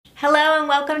Hello and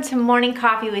welcome to Morning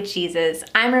Coffee with Jesus.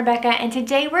 I'm Rebecca and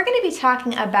today we're going to be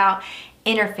talking about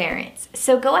interference.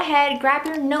 So go ahead, grab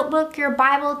your notebook, your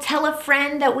Bible, tell a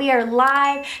friend that we are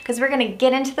live because we're going to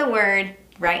get into the Word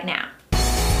right now.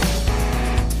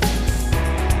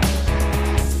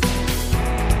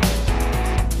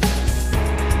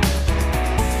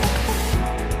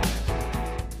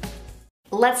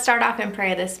 Let's start off in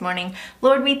prayer this morning.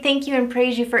 Lord, we thank you and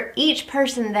praise you for each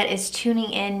person that is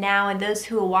tuning in now and those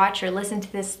who will watch or listen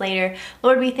to this later.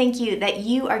 Lord, we thank you that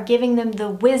you are giving them the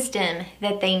wisdom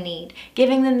that they need,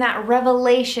 giving them that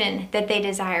revelation that they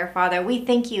desire, Father. We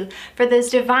thank you for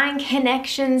those divine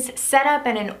connections set up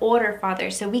and in order, Father,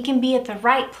 so we can be at the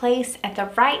right place at the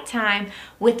right time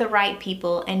with the right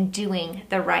people and doing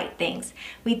the right things.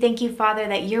 We thank you, Father,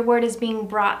 that your word is being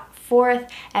brought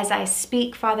forth as I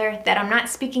speak, Father, that I'm not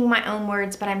speaking my own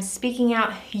words, but I'm speaking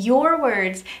out your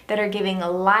words that are giving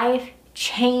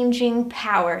life-changing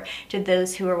power to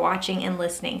those who are watching and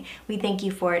listening. We thank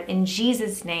you for it in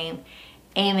Jesus' name.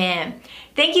 Amen.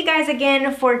 Thank you guys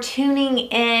again for tuning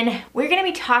in. We're going to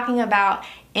be talking about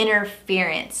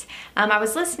interference. I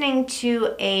was listening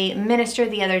to a minister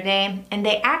the other day and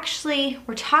they actually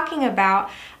were talking about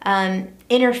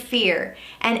interfere.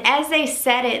 And as they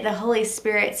said it, the Holy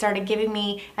Spirit started giving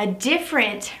me a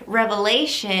different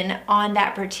revelation on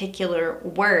that particular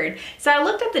word. So I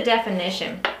looked up the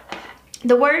definition.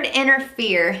 The word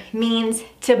interfere means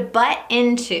to butt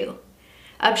into,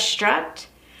 obstruct,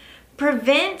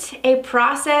 prevent a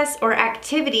process or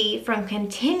activity from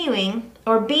continuing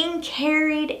or being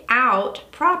carried out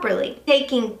properly,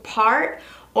 taking part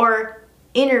or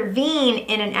intervene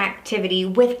in an activity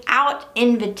without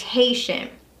invitation,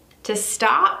 to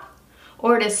stop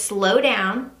or to slow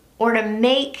down or to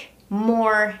make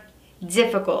more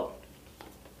difficult.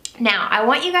 Now, I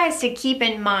want you guys to keep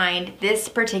in mind this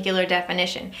particular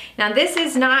definition. Now, this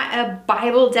is not a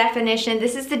Bible definition.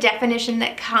 This is the definition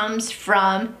that comes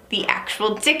from the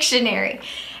actual dictionary.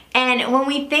 And when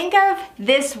we think of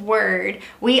this word,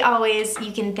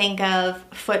 you can think of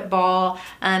football,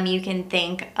 you can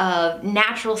think of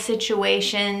natural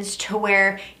situations to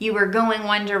where you were going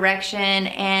one direction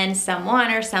and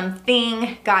someone or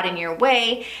something got in your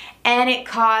way and it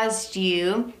caused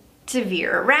you to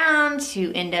veer around,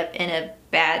 to end up in a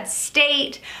bad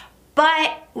state,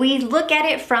 but we look at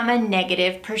it from a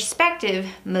negative perspective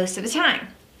most of the time.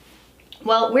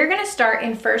 Well, we're going to start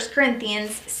in 1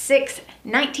 Corinthians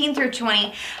 6:19 through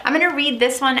 20. I'm going to read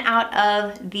this one out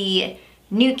of the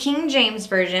New King James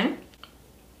Version.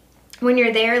 When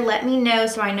you're there, let me know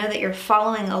so I know that you're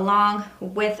following along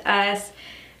with us.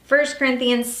 1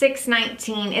 Corinthians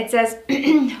 6:19, it says,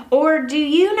 "Or do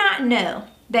you not know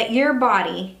that your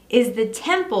body is the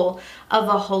temple of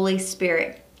the Holy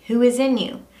Spirit who is in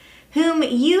you, whom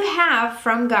you have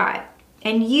from God,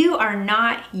 and you are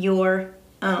not your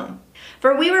own?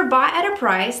 For we were bought at a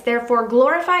price, therefore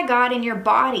glorify God in your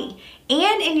body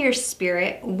and in your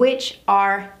spirit, which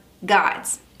are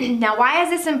God's." Now, why is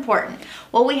this important?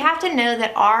 Well, we have to know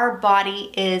that our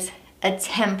body is a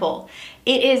temple.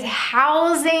 It is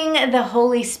housing the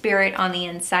Holy Spirit on the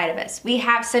inside of us. We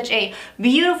have such a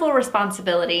beautiful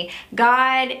responsibility.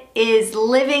 God is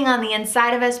living on the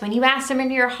inside of us. When you asked him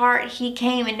into your heart, he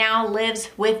came and now lives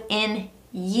within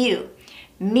you,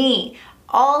 me,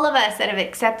 all of us that have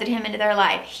accepted him into their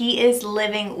life. He is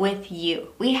living with you.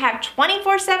 We have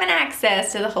 24/7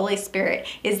 access to the Holy Spirit.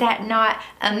 Is that not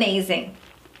amazing?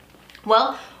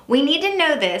 Well, we need to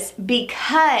know this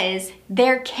because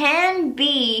there can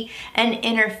be an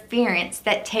interference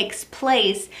that takes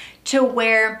place to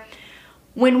where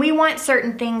when we want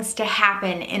certain things to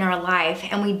happen in our life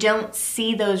and we don't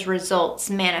see those results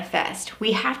manifest,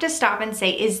 we have to stop and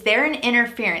say, is there an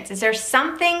interference? Is there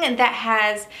something that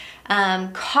has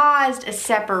caused a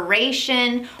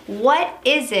separation? What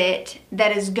is it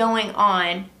that is going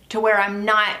on to where I'm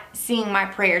not seeing my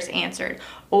prayers answered?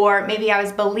 Or maybe I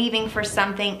was believing for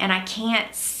something and I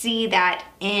can't see that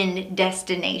end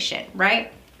destination,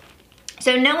 right?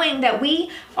 So knowing that we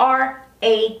are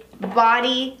a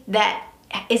body that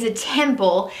is a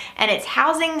temple and it's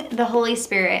housing the Holy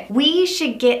Spirit, we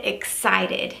should get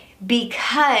excited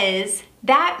because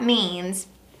that means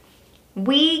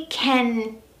we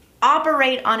can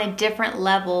operate on a different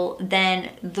level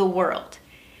than the world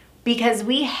because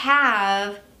we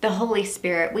have the Holy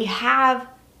Spirit. We have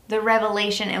the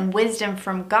revelation and wisdom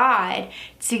from God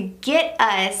to get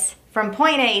us from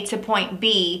point A to point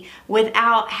B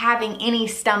without having any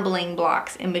stumbling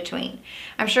blocks in between.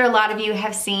 I'm sure a lot of you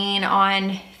have seen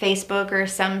on Facebook or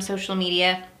some social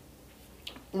media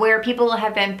where people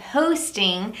have been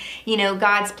posting,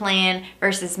 God's plan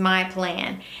versus my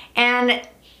plan. And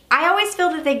I always feel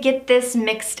that they get this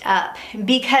mixed up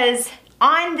because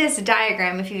on this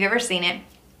diagram, if you've ever seen it,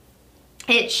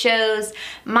 it shows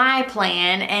my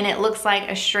plan and it looks like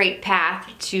a straight path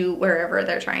to wherever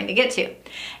they're trying to get to.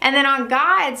 And then on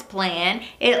God's plan,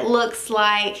 it looks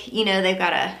like, you know, they've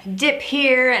got a dip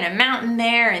here and a mountain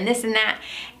there and this and that.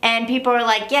 And people are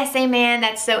like, yes, amen,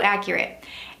 that's so accurate.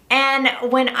 And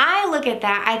when I look at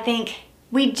that, I think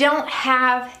we don't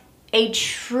have a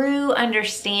true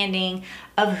understanding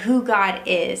of who God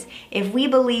is if we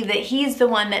believe that He's the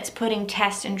one that's putting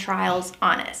tests and trials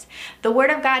on us. The Word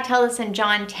of God tells us in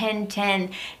John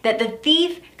 10:10 that the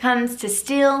thief comes to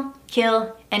steal,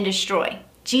 kill, and destroy.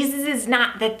 Jesus is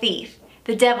not the thief.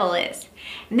 The devil is.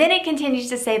 And then it continues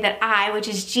to say that I, which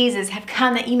is Jesus, have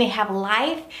come that you may have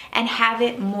life and have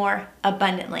it more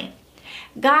abundantly.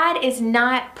 God is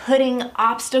not putting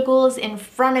obstacles in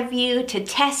front of you to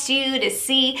test you, to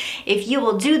see if you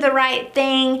will do the right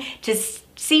thing, to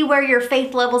see where your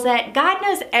faith level's at. God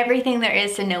knows everything there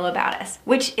is to know about us,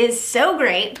 which is so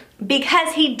great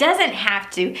because He doesn't have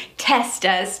to test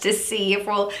us to see if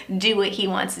we'll do what He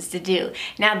wants us to do.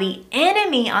 Now, the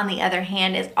enemy, on the other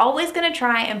hand, is always going to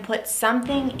try and put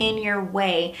something in your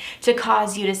way to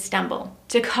cause you to stumble,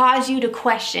 to cause you to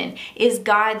question, is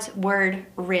God's word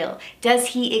real? Does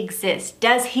He exist?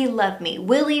 Does He love me?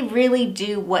 Will He really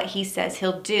do what He says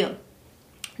He'll do?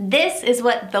 This is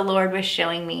what the Lord was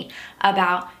showing me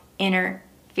about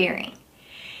interfering.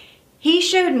 He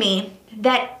showed me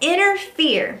that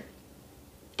interfere,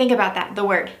 think about that, the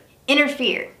word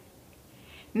interfere,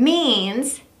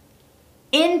 means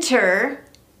interfere.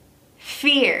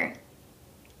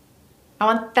 I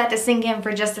want that to sink in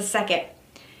for just a second.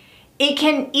 It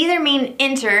can either mean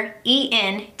enter,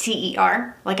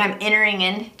 E-N-T-E-R, like I'm entering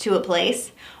into a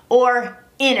place, or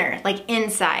inner, like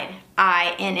inside,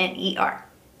 I-N-N-E-R.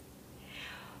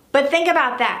 But think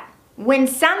about that. When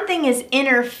something is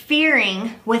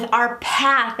interfering with our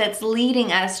path that's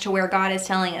leading us to where God is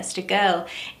telling us to go,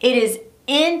 it is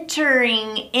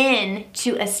entering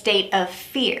into a state of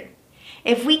fear.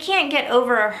 If we can't get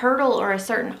over a hurdle or a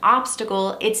certain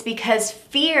obstacle, it's because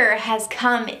fear has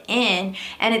come in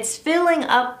and it's filling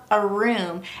up a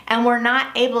room and we're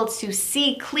not able to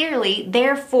see clearly.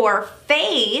 Therefore,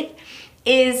 faith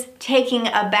is taking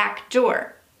a back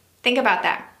door. Think about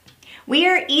that. We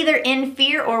are either in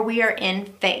fear or we are in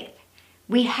faith.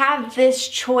 We have this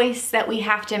choice that we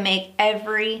have to make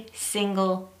every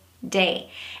single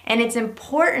day. And it's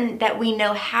important that we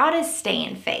know how to stay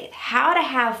in faith, how to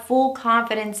have full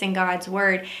confidence in God's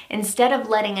word instead of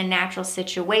letting a natural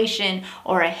situation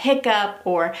or a hiccup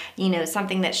or,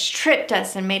 something that's tripped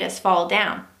us and made us fall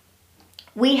down.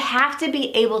 We have to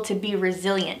be able to be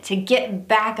resilient, to get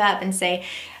back up and say,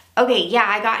 okay, yeah,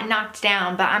 I got knocked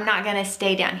down, but I'm not gonna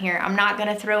stay down here. I'm not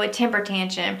gonna throw a temper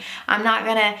tantrum. I'm not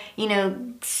gonna,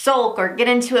 sulk or get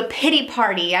into a pity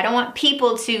party. I don't want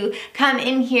people to come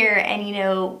in here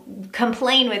and,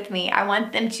 complain with me. I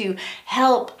want them to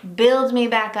help build me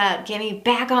back up, get me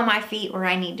back on my feet where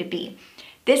I need to be.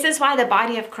 This is why the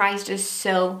body of Christ is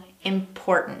so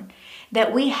important,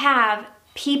 that we have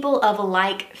people of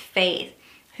like faith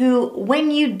who,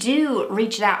 when you do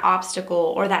reach that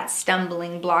obstacle or that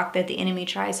stumbling block that the enemy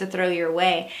tries to throw your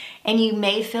way, and you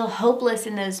may feel hopeless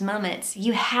in those moments,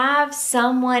 you have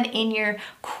someone in your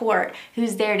court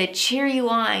who's there to cheer you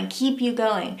on, keep you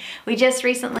going. We just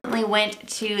recently went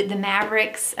to the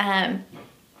Mavericks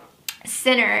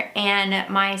Center, and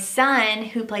my son,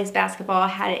 who plays basketball,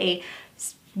 had a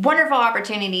wonderful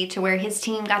opportunity to where his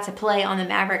team got to play on the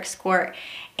Mavericks court,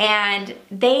 and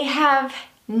they have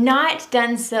not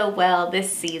done so well this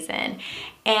season,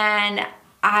 and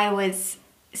I was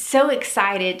so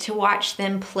excited to watch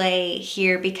them play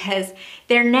here because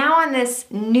they're now on this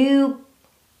new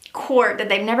court that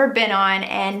they've never been on,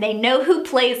 and they know who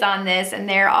plays on this, and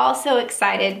they're all so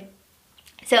excited.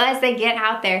 So as they get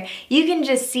out there, you can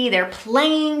just see they're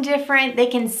playing different. They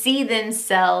can see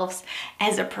themselves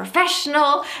as a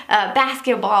professional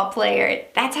basketball player.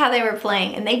 That's how they were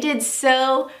playing, and they did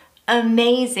so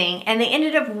amazing, and they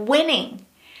ended up winning,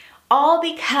 all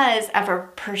because of a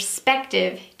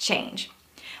perspective change.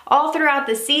 All throughout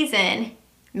the season,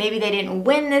 maybe they didn't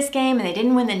win this game and they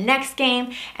didn't win the next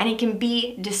game, and it can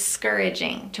be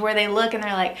discouraging to where they look and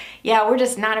they're like, yeah, we're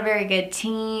just not a very good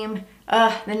team.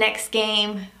 The next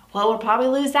game, well, we'll probably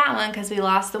lose that one because we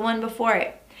lost the one before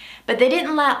it. But they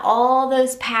didn't let all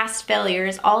those past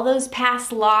failures, all those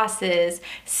past losses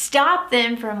stop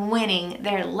them from winning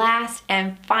their last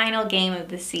and final game of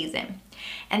the season.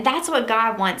 And that's what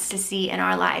God wants to see in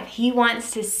our life. He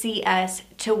wants to see us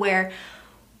to where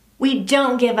We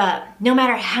don't give up. No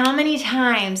matter how many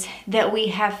times that we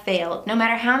have failed, no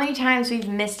matter how many times we've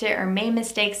missed it or made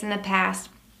mistakes in the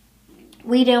past,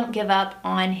 we don't give up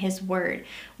on His word.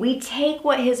 We take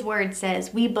what His word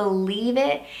says, we believe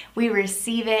it, we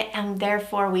receive it, and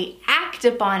therefore we act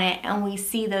upon it, and we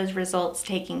see those results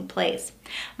taking place.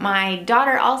 My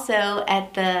daughter also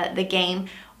at the game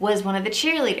was one of the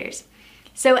cheerleaders.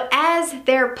 So as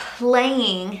they're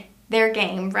playing their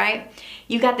game, right?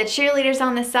 You got the cheerleaders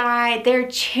on the side, they're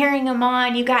cheering them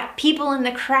on. You got people in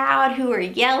the crowd who are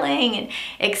yelling and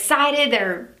excited.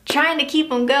 They're trying to keep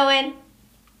them going.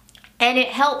 And it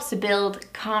helps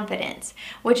build confidence,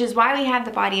 which is why we have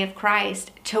the body of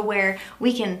Christ, to where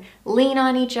we can lean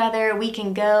on each other, we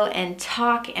can go and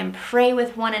talk and pray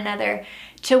with one another,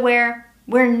 to where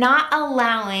we're not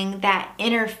allowing that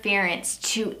interference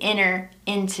to enter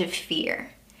into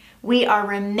fear. We are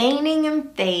remaining in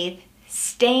faith,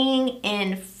 staying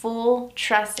in full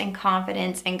trust and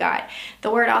confidence in God. The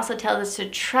word also tells us to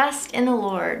trust in the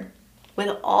Lord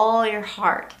with all your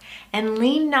heart, and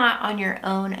lean not on your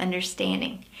own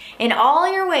understanding. In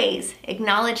all your ways,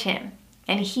 acknowledge Him,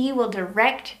 and He will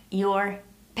direct your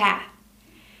path.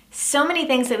 So many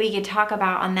things that we could talk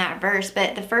about on that verse,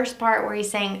 but the first part where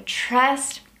He's saying,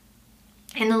 trust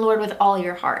in the Lord with all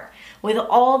your heart, with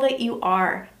all that you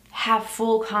are, have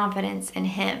full confidence in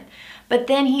Him. But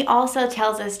then He also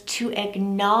tells us to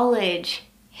acknowledge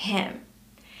Him.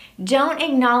 Don't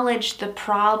acknowledge the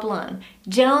problem.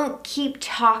 Don't keep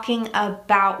talking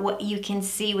about what you can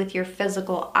see with your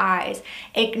physical eyes.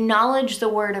 Acknowledge the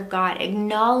Word of God.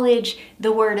 Acknowledge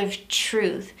the word of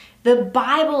truth. The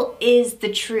Bible is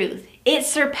the truth. It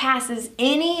surpasses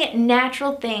any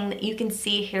natural thing that you can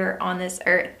see here on this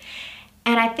earth.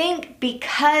 And I think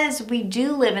because we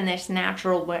do live in this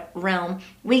natural realm,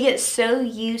 we get so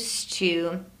used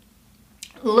to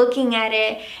looking at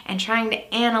it and trying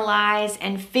to analyze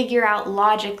and figure out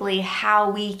logically how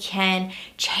we can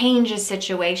change a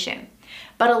situation.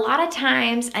 But a lot of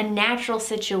times a natural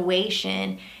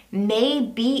situation may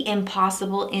be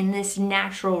impossible in this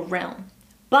natural realm.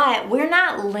 But we're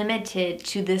not limited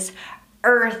to this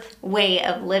earth way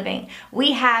of living.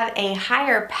 We have a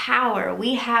higher power.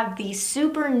 We have the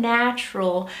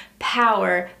supernatural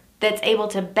power that's able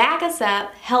to back us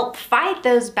up, help fight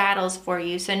those battles for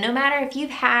you. So no matter if you've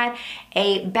had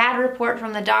a bad report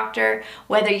from the doctor,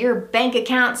 whether your bank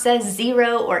account says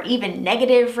 0 or even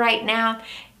negative right now,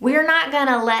 we're not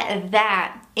gonna let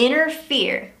that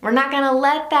interfere. We're not gonna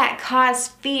let that cause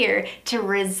fear to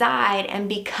reside and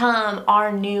become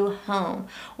our new home.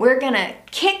 We're gonna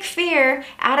kick fear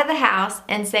out of the house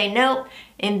and say, nope,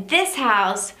 in this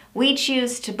house, we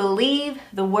choose to believe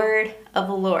the word of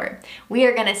the Lord. We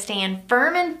are going to stand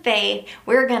firm in faith.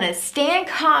 We're going to stand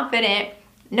confident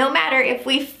no matter if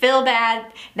we feel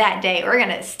bad that day. We're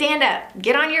going to stand up,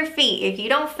 get on your feet. If you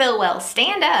don't feel well,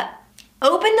 stand up,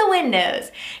 open the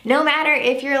windows. No matter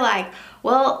if you're like,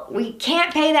 well, we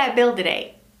can't pay that bill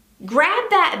today. Grab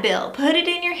that bill, put it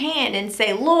in your hand and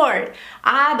say, Lord,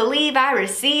 I believe I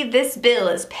received this bill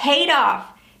is paid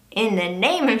off in the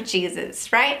name of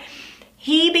Jesus, right?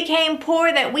 He became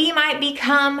poor that we might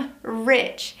become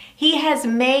rich. He has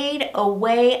made a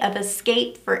way of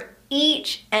escape for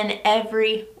each and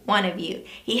every one of you.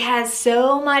 He has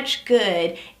so much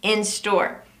good in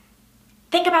store.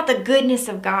 Think about the goodness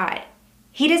of God.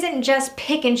 He doesn't just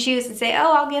pick and choose and say,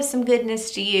 oh, I'll give some goodness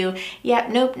to you. Yep,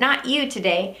 nope, not you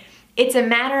today. It's a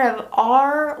matter of,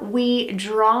 are we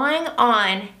drawing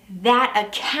on that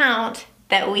account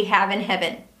that we have in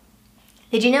heaven?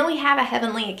 Did you know we have a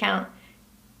heavenly account?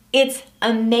 It's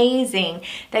amazing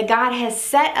that God has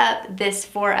set up this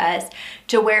for us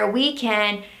to where we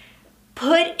can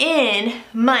put in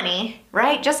money,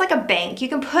 right? Just like a bank. You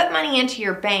can put money into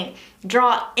your bank,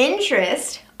 draw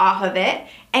interest off of it,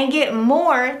 and get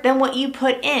more than what you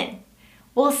put in.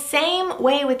 Well, same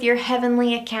way with your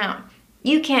heavenly account.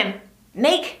 You can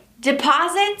make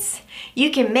deposits, you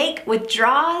can make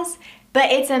withdrawals,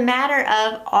 but it's a matter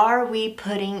of, are we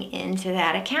putting into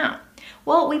that account?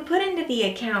 Well, we put into the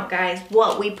account, guys,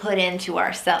 what we put into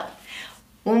ourselves.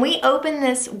 When we open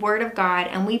this Word of God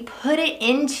and we put it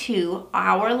into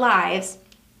our lives,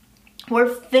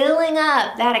 we're filling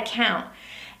up that account.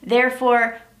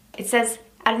 Therefore, it says,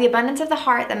 out of the abundance of the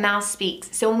heart, the mouth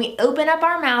speaks. So when we open up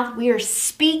our mouth, we are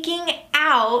speaking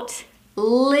out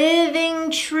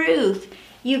living truth.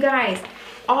 You guys,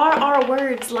 are our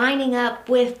words lining up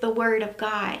with the Word of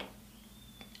God?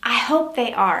 I hope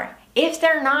they are. If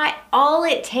they're not, all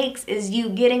it takes is you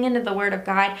getting into the Word of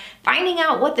God, finding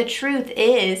out what the truth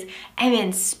is, and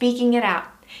then speaking it out.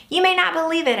 You may not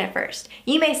believe it at first.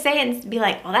 You may say it and be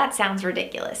like, well, that sounds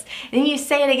ridiculous. And then you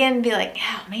say it again and be like,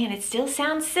 oh man, it still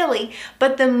sounds silly.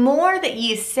 But the more that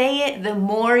you say it, the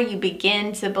more you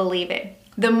begin to believe it.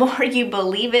 The more you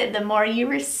believe it, the more you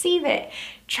receive it.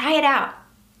 Try it out.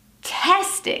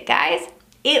 Test it, guys.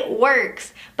 It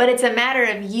works, but it's a matter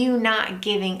of you not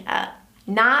giving up,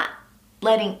 not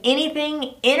letting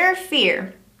anything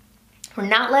interfere, or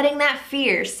not letting that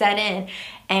fear set in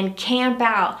and camp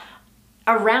out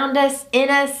around us, in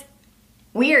us.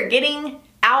 We are getting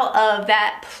out of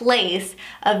that place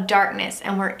of darkness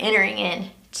and we're entering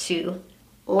into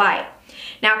light.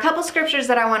 Now, a couple scriptures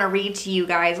that I want to read to you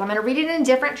guys. I'm going to read it in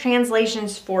different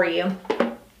translations for you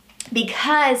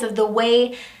because of the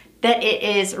way that it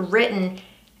is written.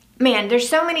 Man, there's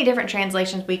so many different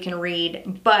translations we can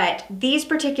read, but these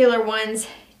particular ones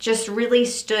just really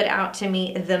stood out to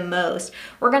me the most.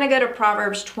 We're going to go to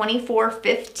Proverbs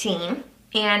 24:15,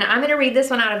 and I'm going to read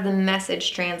this one out of the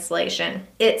Message translation.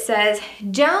 It says,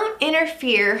 "Don't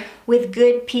interfere with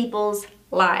good people's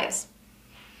lives.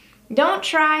 Don't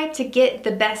try to get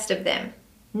the best of them.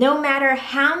 No matter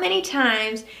how many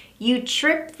times you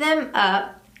trip them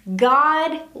up,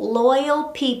 God-loyal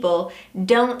people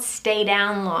don't stay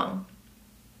down long.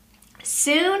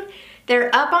 Soon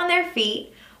they're up on their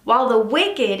feet, while the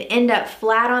wicked end up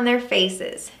flat on their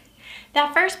faces."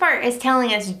 That first part is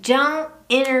telling us don't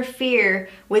interfere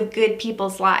with good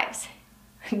people's lives.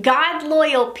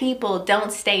 God-loyal people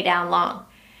don't stay down long.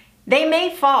 They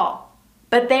may fall,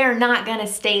 but they are not going to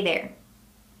stay there.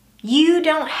 You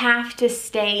don't have to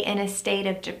stay in a state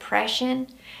of depression,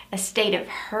 a state of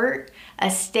hurt,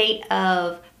 a state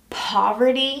of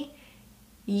poverty.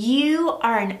 You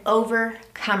are an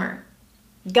overcomer.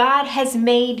 God has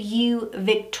made you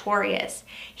victorious.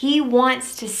 He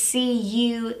wants to see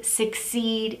you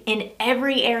succeed in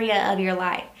every area of your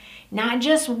life. Not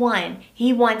just one.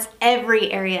 He wants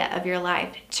every area of your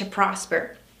life to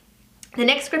prosper. The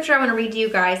next scripture I want to read to you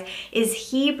guys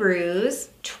is Hebrews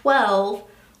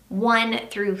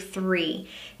 12:1-3.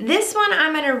 This one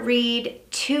I'm going to read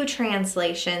two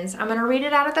translations. I'm going to read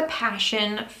it out of the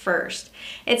Passion first.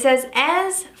 It says,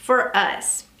 "As for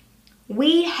us,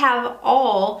 we have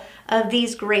all of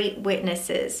these great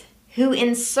witnesses who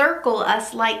encircle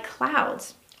us like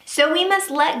clouds. So we must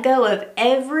let go of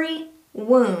every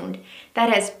wound that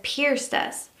has pierced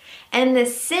us and the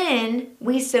sin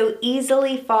we so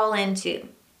easily fall into.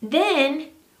 Then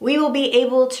we will be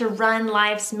able to run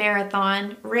life's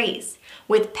marathon race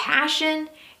with passion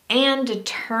and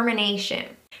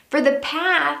determination. For the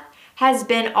path has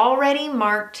been already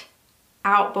marked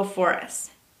out before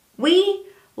us. We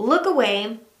look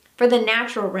away for the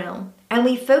natural realm and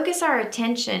we focus our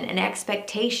attention and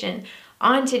expectation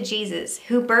onto Jesus,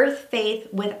 who birthed faith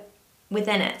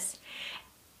within us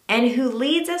and who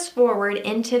leads us forward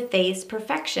into faith's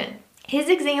perfection. His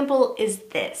example is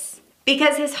this.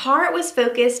 Because his heart was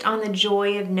focused on the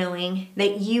joy of knowing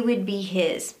that you would be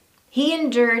his. He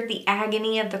endured the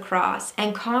agony of the cross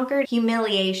and conquered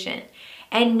humiliation,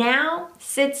 and now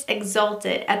sits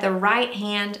exalted at the right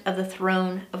hand of the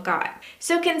throne of God.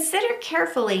 So consider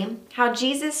carefully how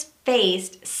Jesus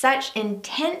faced such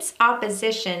intense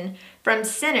opposition from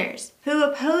sinners who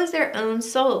oppose their own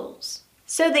souls,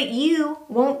 so that you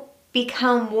won't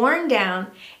become worn down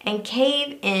and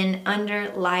cave in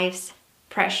under life's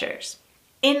pressures."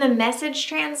 In the Message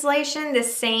translation, the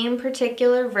same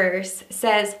particular verse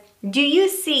says, "Do you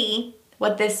see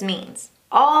what this means?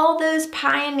 All those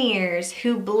pioneers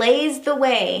who blazed the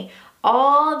way,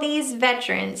 all these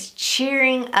veterans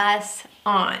cheering us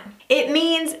on." It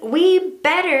means we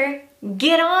better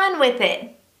get on with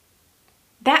it.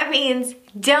 That means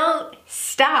don't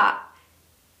stop.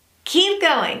 Keep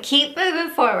going, keep moving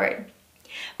forward.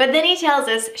 But then he tells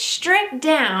us, strip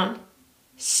down,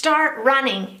 start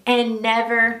running, and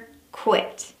never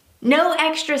quit. No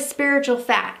extra spiritual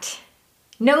fat.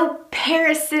 No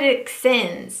parasitic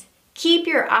sins. Keep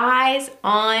your eyes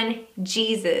on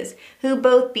Jesus, who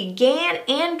both began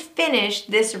and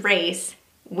finished this race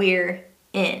we're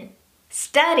in.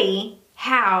 Study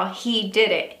how he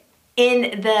did it.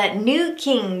 In the New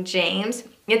King James,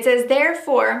 it says,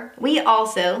 "Therefore, we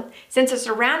also, since are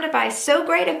surrounded by so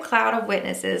great a cloud of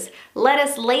witnesses, let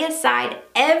us lay aside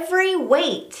every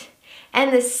weight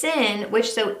and the sin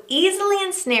which so easily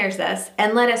ensnares us,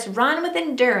 and let us run with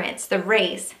endurance the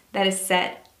race that is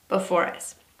set before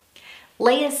us."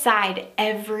 Lay aside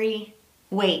every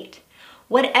weight.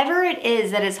 Whatever it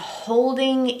is that is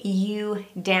holding you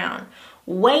down,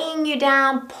 weighing you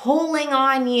down, pulling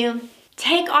on you,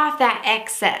 take off that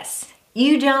excess.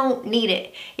 You don't need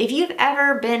it. If you've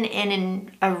ever been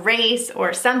in a race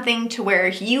or something to where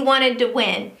you wanted to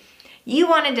win, You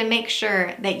wanted to make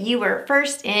sure that you were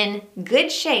first in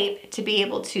good shape to be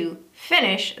able to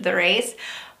finish the race,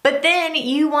 but then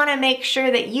you want to make sure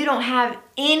that you don't have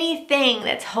anything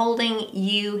that's holding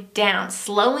you down,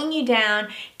 slowing you down,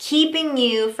 keeping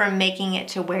you from making it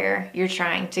to where you're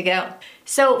trying to go.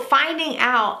 So finding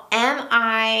out, am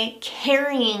I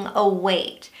carrying a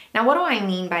weight? Now, what do I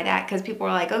mean by that? Because people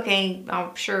are like, okay,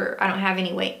 I'm sure I don't have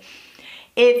any weight.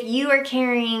 If you are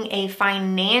carrying a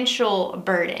financial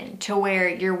burden to where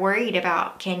you're worried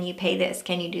about, can you pay this?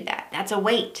 Can you do that? That's a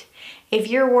weight. If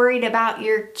you're worried about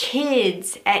your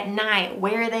kids at night,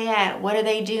 where are they at? What are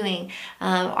they doing?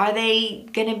 Are they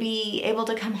going to be able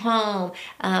to come home?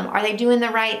 Are they doing the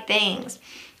right things?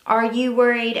 Are you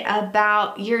worried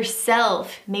about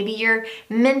yourself? Maybe your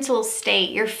mental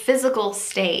state, your physical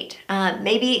state.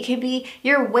 Maybe it could be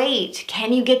your weight.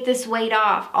 Can you get this weight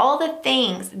off? All the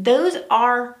things. Those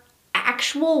are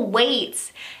actual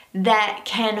weights that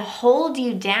can hold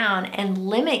you down and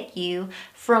limit you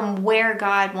from where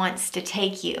God wants to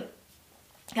take you.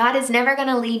 God is never going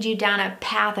to lead you down a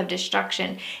path of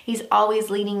destruction. He's always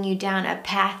leading you down a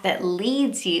path that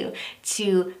leads you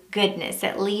to goodness,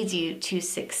 that leads you to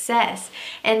success.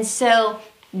 And so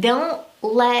don't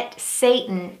let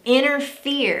Satan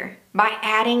interfere by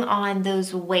adding on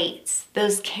those weights,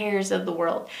 those cares of the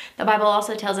world. The Bible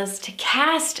also tells us to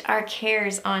cast our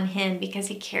cares on him because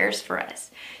he cares for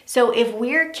us. So if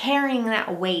we're carrying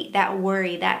that weight, that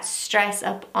worry, that stress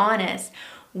up on us,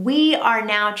 we are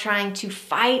now trying to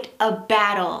fight a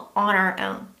battle on our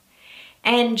own.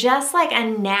 And just like a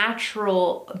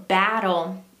natural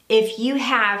battle, if you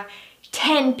have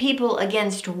 10 people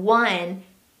against one,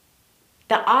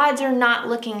 the odds are not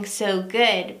looking so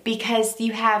good because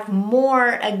you have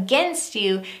more against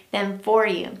you than for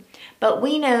you. But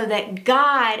we know that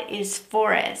God is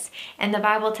for us. And the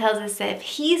Bible tells us that if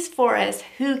he's for us,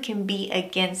 who can be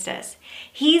against us?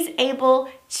 He's able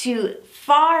to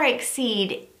far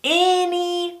exceed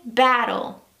any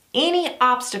battle, any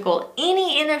obstacle,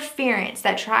 any interference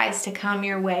that tries to come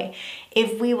your way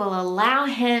if we will allow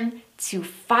him to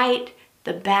fight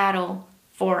the battle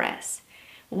for us.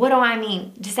 What do I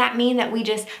mean? Does that mean that we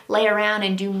just lay around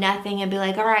and do nothing and be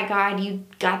like, all right, God, you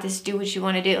got this, do what you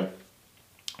want to do?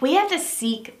 We have to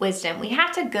seek wisdom. We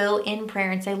have to go in prayer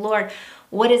and say, Lord,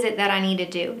 what is it that I need to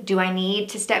do? Do I need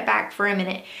to step back for a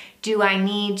minute? Do I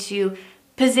need to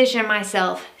position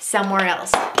myself somewhere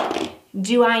else?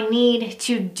 Do I need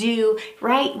to do,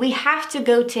 right? We have to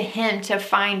go to him to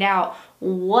find out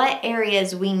what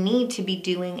areas we need to be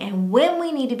doing and when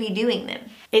we need to be doing them.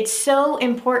 It's so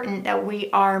important that we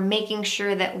are making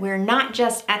sure that we're not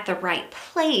just at the right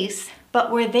place,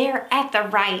 but we're there at the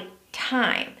right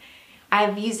time.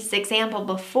 I've used this example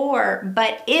before,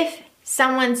 but if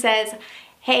someone says,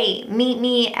 hey, meet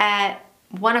me at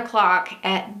 1 o'clock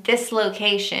at this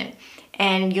location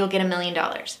and you'll get $1 million.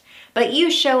 But you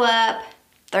show up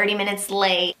 30 minutes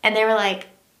late and they were like,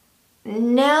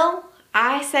 no,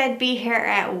 I said be here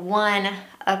at 1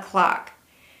 o'clock.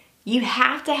 You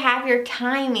have to have your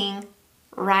timing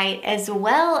right as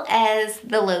well as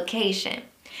the location.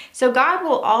 So God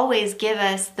will always give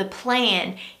us the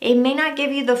plan. It may not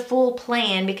give you the full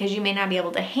plan because you may not be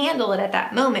able to handle it at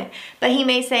that moment, but he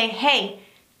may say, hey,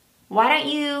 why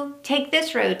don't you take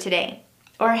this road today?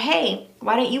 Or hey,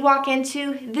 why don't you walk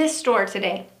into this store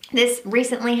today? This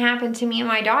recently happened to me and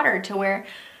my daughter to where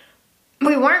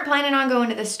we weren't planning on going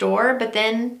to the store, but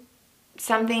then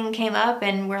something came up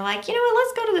and we're like, you know what,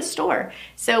 let's go to the store.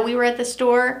 So we were at the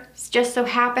store. Just so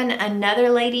happened another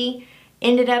lady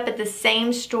ended up at the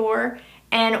same store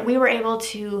and we were able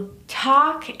to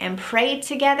talk and pray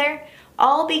together,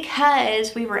 all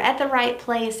because we were at the right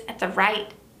place at the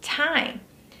right time.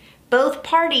 Both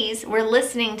parties were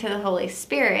listening to the Holy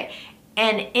Spirit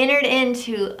and entered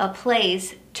into a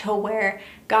place to where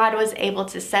God was able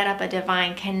to set up a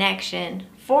divine connection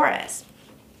for us.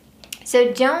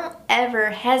 So don't ever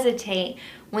hesitate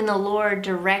when the Lord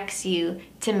directs you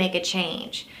to make a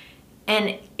change.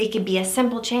 And it could be a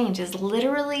simple change as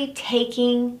literally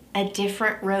taking a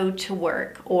different road to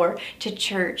work or to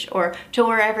church or to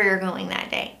wherever you're going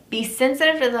that day. Be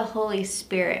sensitive to the Holy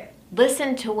Spirit.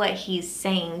 Listen to what he's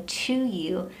saying to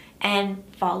you and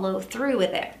follow through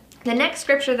with it. The next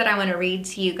scripture that I want to read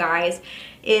to you guys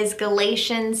is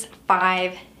Galatians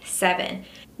 5:7.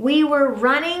 We were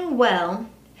running well.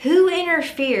 Who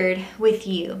interfered with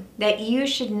you that you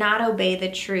should not obey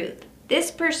the truth?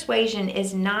 This persuasion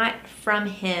is not from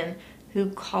him who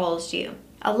calls you.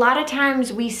 A lot of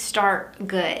times we start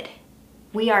good.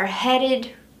 We are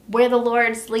headed where the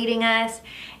Lord's leading us,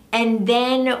 and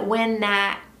then when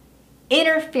that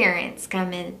interference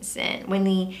comes in, when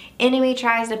the enemy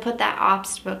tries to put that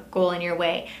obstacle in your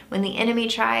way, when the enemy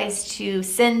tries to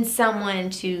send someone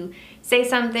to say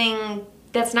something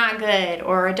that's not good,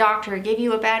 or a doctor give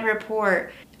you a bad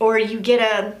report, or you get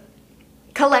a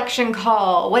collection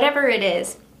call, whatever it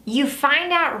is, you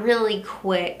find out really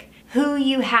quick who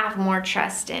you have more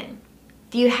trust in.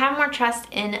 Do you have more trust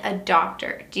in a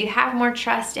doctor? Do you have more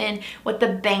trust in what the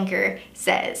banker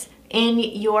says? In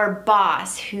your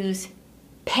boss who's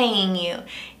paying you?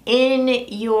 In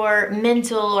your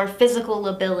mental or physical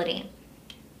ability?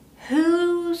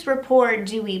 Whose report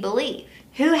do we believe?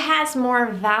 Who has more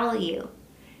value?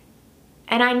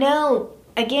 And I know,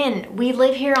 again, we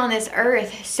live here on this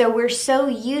earth, so we're so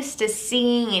used to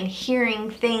seeing and hearing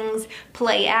things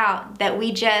play out that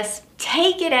we just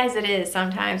take it as it is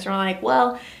sometimes. We're like,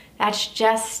 well, that's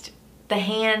just the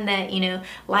hand that,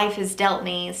 life has dealt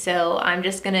me, so I'm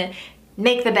just gonna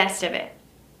make the best of it.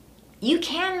 You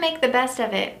can make the best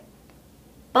of it,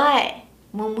 but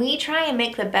when we try and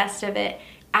make the best of it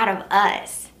out of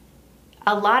us,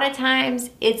 a lot of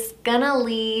times it's gonna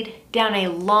lead down a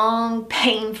long,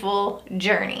 painful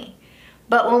journey.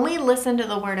 But when we listen to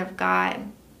the Word of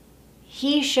God,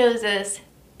 He shows us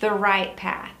the right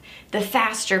path, the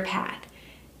faster path.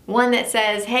 One that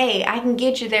says, hey, I can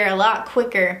get you there a lot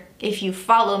quicker if you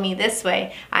follow me this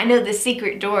way. I know the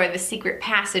secret door, the secret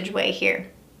passageway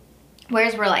here.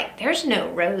 Whereas we're like, there's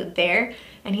no road there.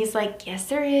 And He's like, yes,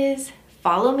 there is.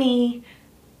 Follow me.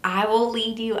 I will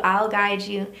lead you. I'll guide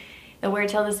you. The Word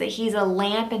tells us that He's a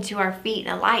lamp unto our feet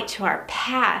and a light to our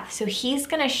path. So He's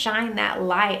going to shine that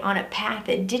light on a path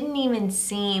that didn't even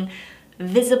seem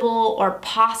visible or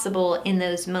possible in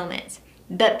those moments.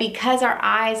 But because our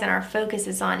eyes and our focus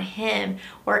is on Him,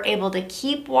 we're able to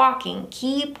keep walking,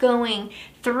 keep going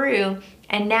through.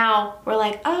 And now we're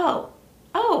like, oh,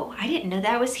 I didn't know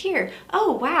that was here.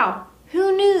 Oh, wow.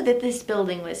 Who knew that this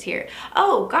building was here?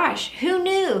 Oh, gosh, who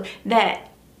knew that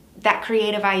that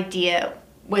creative idea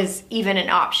was even an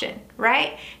option,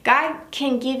 right? God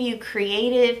can give you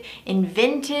creative,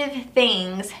 inventive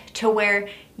things to where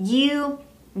you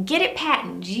get it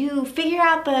patented. You figure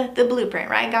out the blueprint,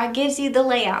 right? God gives you the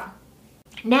layout.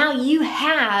 Now you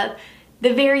have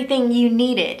the very thing you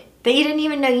needed that you didn't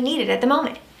even know you needed at the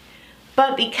moment.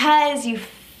 But because you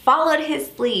followed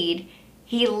His lead,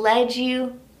 He led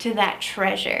you to that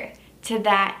treasure, to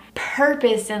that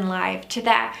purpose in life, to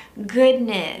that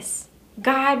goodness.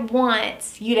 God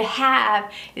wants you to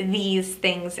have these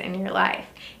things in your life.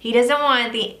 He doesn't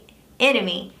want the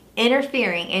enemy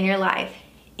interfering in your life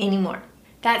anymore.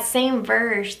 That same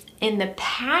verse in the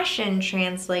Passion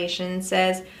Translation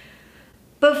says,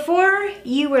 before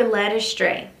you were led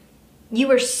astray, you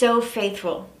were so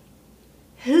faithful.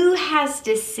 Who has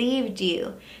deceived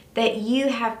you that you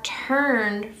have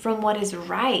turned from what is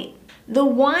right? The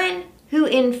one who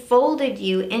enfolded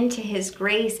you into His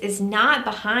grace is not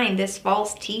behind this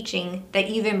false teaching that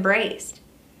you've embraced.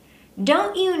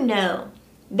 Don't you know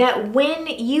that when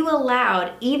you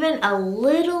allowed even a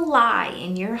little lie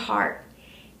in your heart,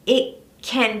 it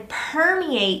can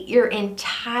permeate your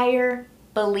entire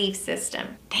belief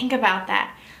system? Think about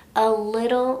that. A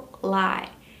little lie,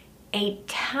 a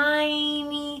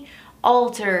tiny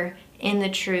alter in the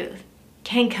truth,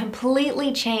 can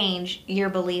completely change your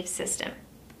belief system.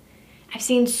 I've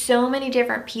seen so many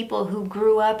different people who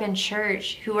grew up in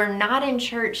church who are not in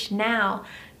church now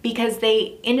because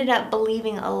they ended up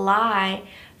believing a lie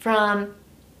from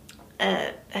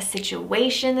a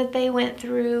situation that they went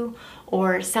through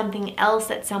or something else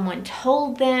that someone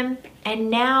told them, and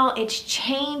now it's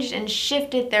changed and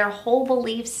shifted their whole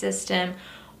belief system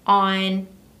on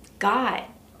God.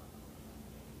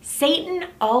 Satan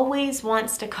always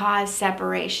wants to cause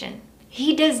separation.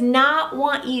 He does not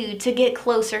want you to get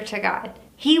closer to God.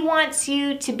 He wants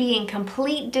you to be in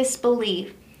complete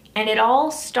disbelief. And it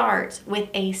all starts with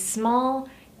a small,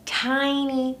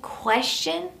 tiny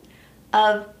question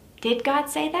of, did God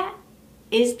say that?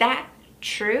 Is that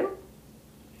true?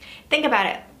 Think about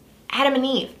it. Adam and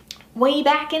Eve, way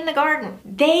back in the garden,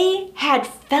 they had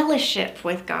fellowship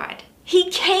with God. He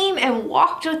came and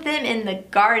walked with them in the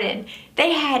garden.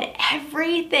 They had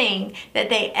everything that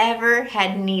they ever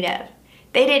had need of.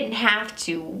 They didn't have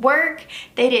to work.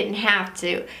 They didn't have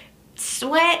to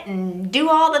sweat and do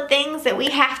all the things that we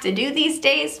have to do these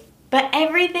days. But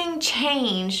everything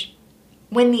changed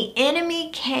when the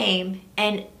enemy came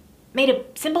and made a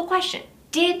simple question.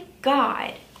 Did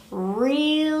God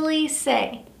really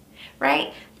say,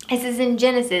 right? This is in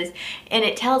Genesis, and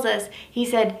it tells us, He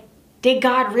said, did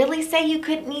God really say you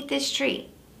couldn't eat this tree?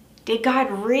 Did God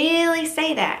really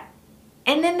say that?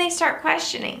 And then they start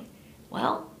questioning.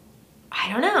 Well,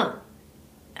 I don't know.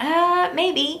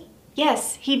 Maybe.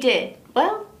 Yes, he did.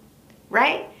 Well,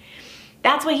 right?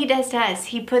 That's what he does to us.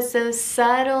 He puts those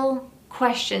subtle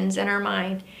questions in our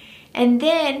mind. And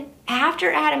then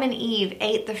after Adam and Eve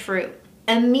ate the fruit,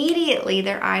 immediately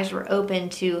their eyes were open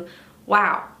to,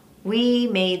 wow, we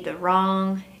made the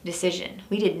wrong decision.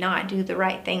 We did not do the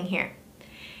right thing here.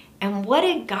 And what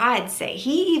did God say?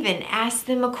 He even asked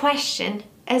them a question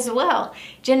as well.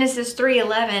 Genesis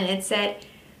 3:11, it said,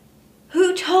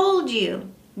 "Who told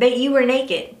you that you were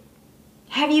naked?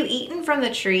 Have you eaten from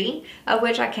the tree of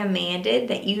which I commanded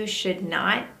that you should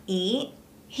not eat?"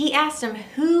 He asked them,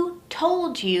 who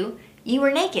told you you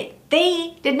were naked?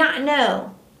 They did not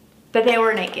know that they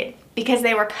were naked because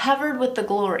they were covered with the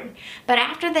glory. But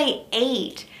after they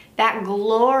ate, that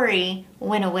glory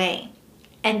went away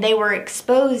and they were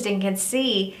exposed and could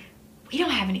see, we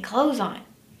don't have any clothes on.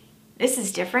 This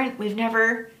is different. We've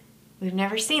never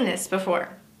seen this before.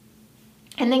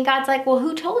 And then God's like, well,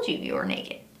 who told you you were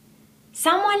naked?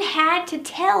 Someone had to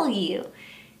tell you.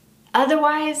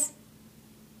 Otherwise,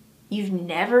 you've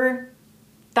never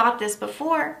thought this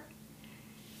before.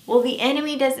 Well, the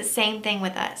enemy does the same thing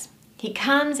with us. He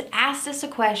comes, asks us a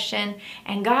question,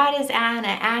 and God is going to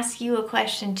ask you a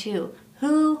question too.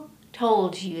 Who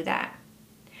told you that?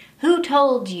 Who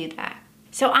told you that?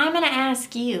 So I'm going to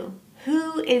ask you,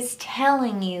 who is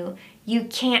telling you you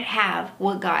can't have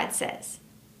what God says?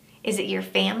 Is it your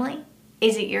family?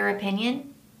 Is it your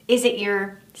opinion? Is it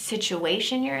your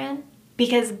situation you're in?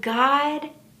 Because God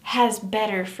has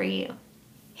better for you.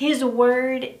 His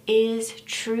word is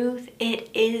truth. It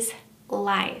is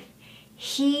life.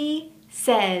 He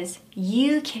says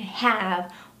you can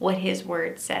have what his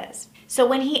word says. So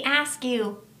when he asks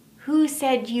you, who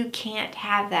said you can't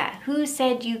have that? Who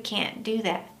said you can't do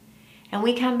that? And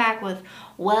we come back with,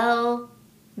 well,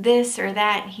 this or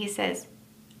that. He says,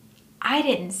 I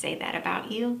didn't say that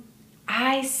about you.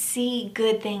 I see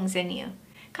good things in you.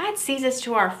 God sees us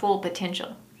to our full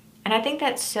potential. And I think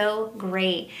that's so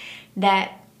great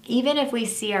that even if we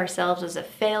see ourselves as a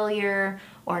failure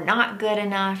or not good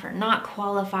enough or not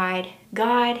qualified,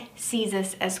 God sees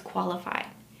us as qualified.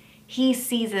 He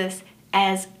sees us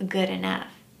as good enough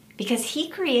because he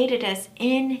created us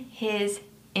in his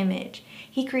image.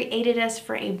 He created us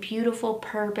for a beautiful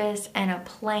purpose and a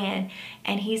plan.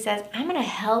 And he says, I'm going to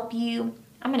help you.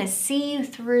 I'm going to see you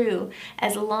through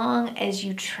as long as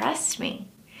you trust me.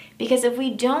 Because if we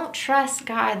don't trust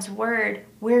God's word,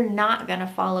 we're not going to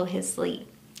follow his lead.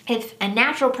 If a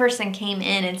natural person came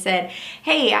in and said,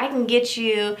 hey, I can get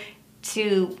you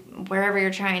to wherever you're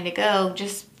trying to go,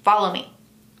 just follow me.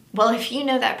 Well, if you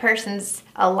know that person's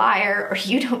a liar or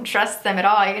you don't trust them at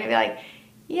all, you're going to be like,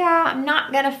 yeah, I'm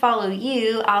not going to follow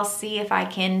you. I'll see if I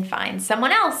can find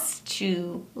someone else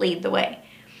to lead the way.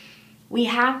 We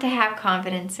have to have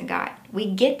confidence in God.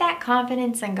 We get that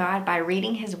confidence in God by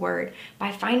reading his word,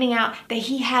 by finding out that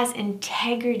he has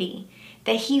integrity,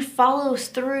 that he follows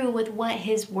through with what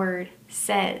his word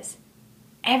says.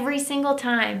 Every single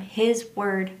time his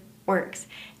word works.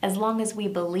 As long as we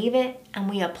believe it and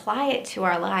we apply it to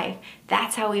our life,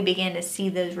 that's how we begin to see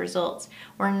those results.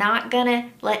 We're not going to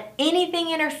let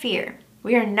anything interfere.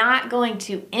 We are not going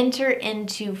to enter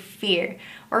into fear.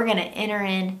 We're going to enter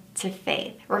into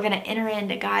faith. We're going to enter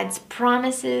into God's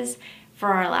promises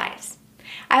for our lives.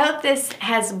 I hope this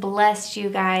has blessed you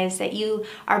guys, that you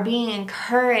are being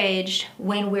encouraged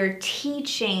when we're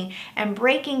teaching and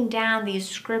breaking down these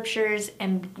scriptures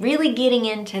and really getting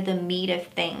into the meat of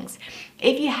things.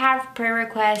 If you have prayer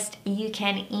requests, you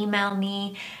can email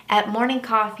me at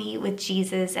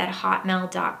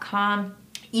morningcoffeewithjesus@hotmail.com.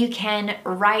 You can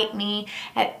write me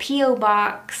at P.O.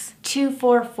 Box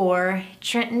 244,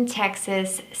 Trenton,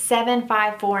 Texas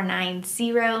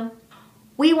 75490.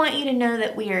 We want you to know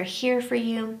that we are here for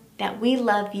you, that we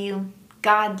love you,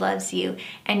 God loves you,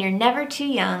 and you're never too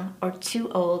young or too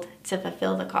old to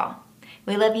fulfill the call.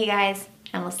 We love you guys,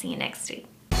 and we'll see you next week.